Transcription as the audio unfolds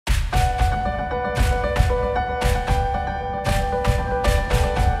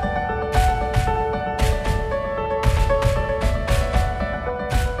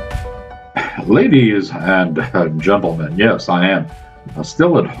Ladies and gentlemen, yes, I am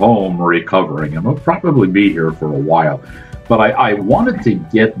still at home recovering, and I'll probably be here for a while. But I wanted to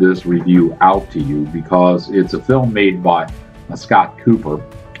get this review out to you because it's a film made by Scott Cooper,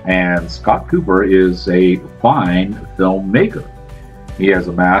 and Scott Cooper is a fine filmmaker. He has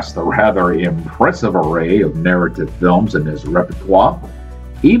amassed a rather impressive array of narrative films in his repertoire,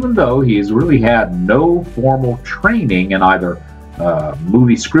 even though he's really had no formal training in either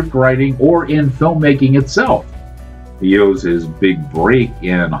movie script writing or in filmmaking itself. He owes his big break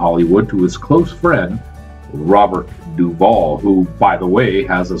in Hollywood to his close friend, Robert Duvall, who, by the way,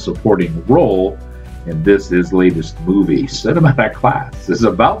 has a supporting role in his latest movie. Cinematic class is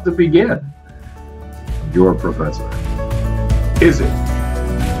about to begin. Your professor. Is it?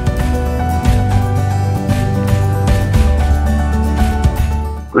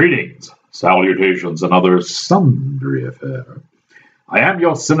 Greetings, salutations, and other sundry affair. I am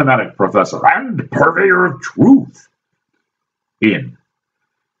your cinematic professor and purveyor of truth in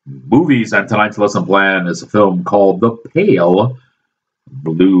movies, and tonight's lesson plan is a film called The Pale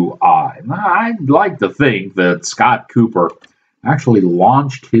Blue Eye. Now, I'd like to think that Scott Cooper actually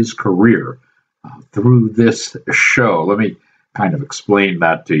launched his career through this show. Let me kind of explain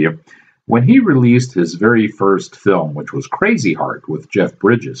that to you. When he released his very first film, which was Crazy Heart with Jeff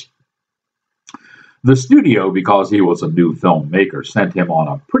Bridges, the studio, because he was a new filmmaker, sent him on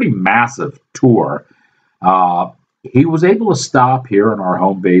a pretty massive tour. He was able to stop here on our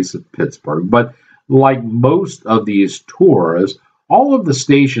home base at Pittsburgh, but like most of these tours, all of the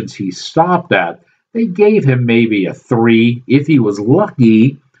stations he stopped at, they gave him maybe a 3, if he was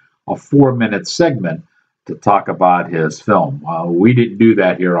lucky, a 4-minute segment to talk about his film. We didn't do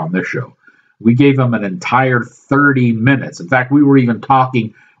that here on this show. We gave him an entire 30 minutes. In fact, we were even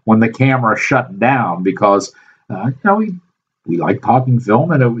talking when the camera shut down because we like talking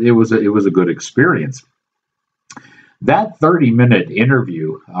film, and it was a good experience. That 30-minute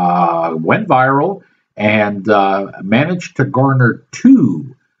interview went viral and managed to garner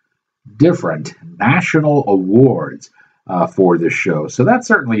 2 different national awards for this show. So that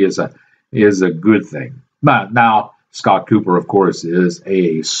certainly is a good thing. Now, Scott Cooper, of course, is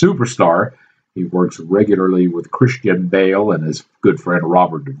a superstar. He works regularly with Christian Bale and his good friend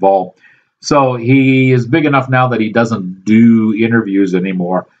Robert Duvall. So he is big enough now that he doesn't do interviews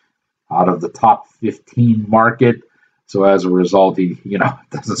anymore out of the top 15 market. So as a result, he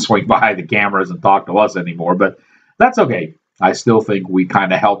doesn't swing by the cameras and talk to us anymore. But that's okay. I still think we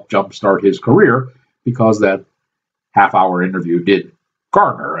kind of helped jumpstart his career because that half-hour interview did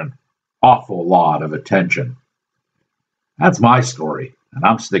garner an awful lot of attention. That's my story, and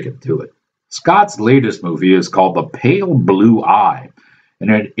I'm sticking to it. Scott's latest movie is called The Pale Blue Eye, and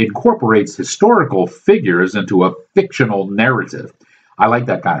it incorporates historical figures into a fictional narrative. I like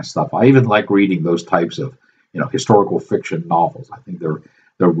that kind of stuff. I even like reading those types of, historical fiction novels. I think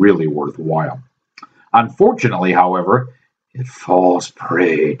they're really worthwhile. Unfortunately, however, it falls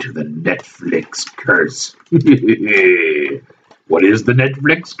prey to the Netflix curse. What is the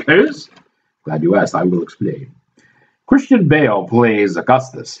Netflix curse? Glad you asked. I will explain. Christian Bale plays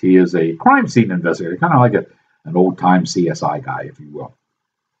Augustus. He is a crime scene investigator, kind of like an old-time CSI guy, if you will.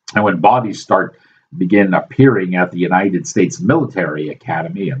 And when bodies begin appearing at the United States Military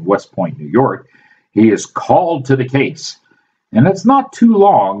Academy in West Point, New York, he is called to the case. And it's not too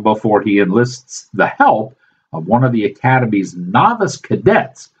long before he enlists the help of one of the Academy's novice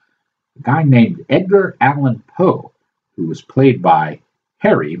cadets, a guy named Edgar Allan Poe, who was played by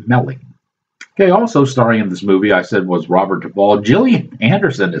Harry Melling. Okay, also starring in this movie, I said, was Robert Duvall. Gillian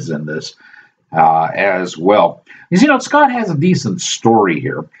Anderson is in this as well. You see, Scott has a decent story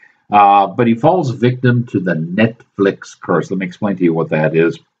here, but he falls victim to the Netflix curse. Let me explain to you what that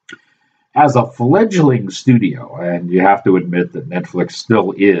is. As a fledgling studio, and you have to admit that Netflix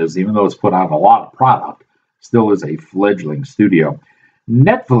still is, even though it's put out a lot of product, still is a fledgling studio.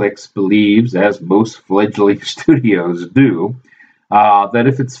 Netflix believes, as most fledgling studios do, that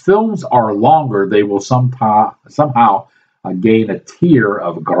if its films are longer, they will somehow gain a tier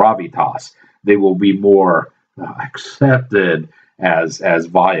of gravitas. They will be more accepted as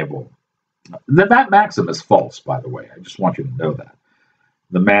viable. That maxim is false, by the way. I just want you to know that.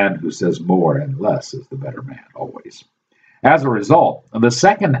 The man who says more and less is the better man, always. As a result, the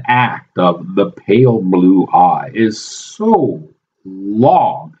second act of The Pale Blue Eye is so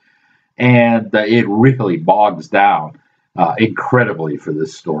long, and it really bogs down incredibly for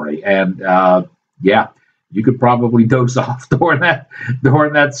this story. And you could probably doze off during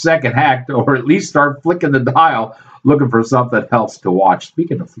that second act, or at least start flicking the dial, looking for something else to watch.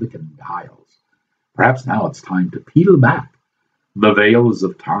 Speaking of flicking dials, perhaps now it's time to peel back the veils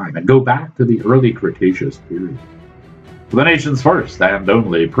of time and go back to the early Cretaceous period. The nation's first and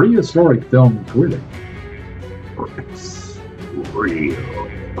only prehistoric film critic. It's real.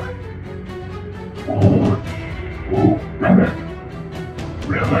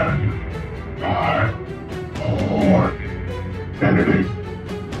 Editing.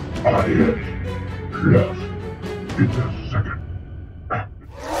 Audience. Left. In a second.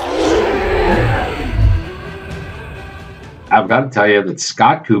 I've got to tell you that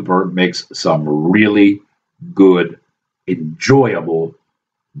Scott Cooper makes some really good, enjoyable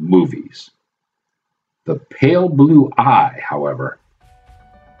movies. The Pale Blue Eye, however,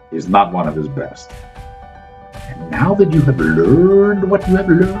 is not one of his best. And now that you have learned what you have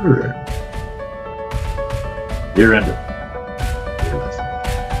learned, here endeth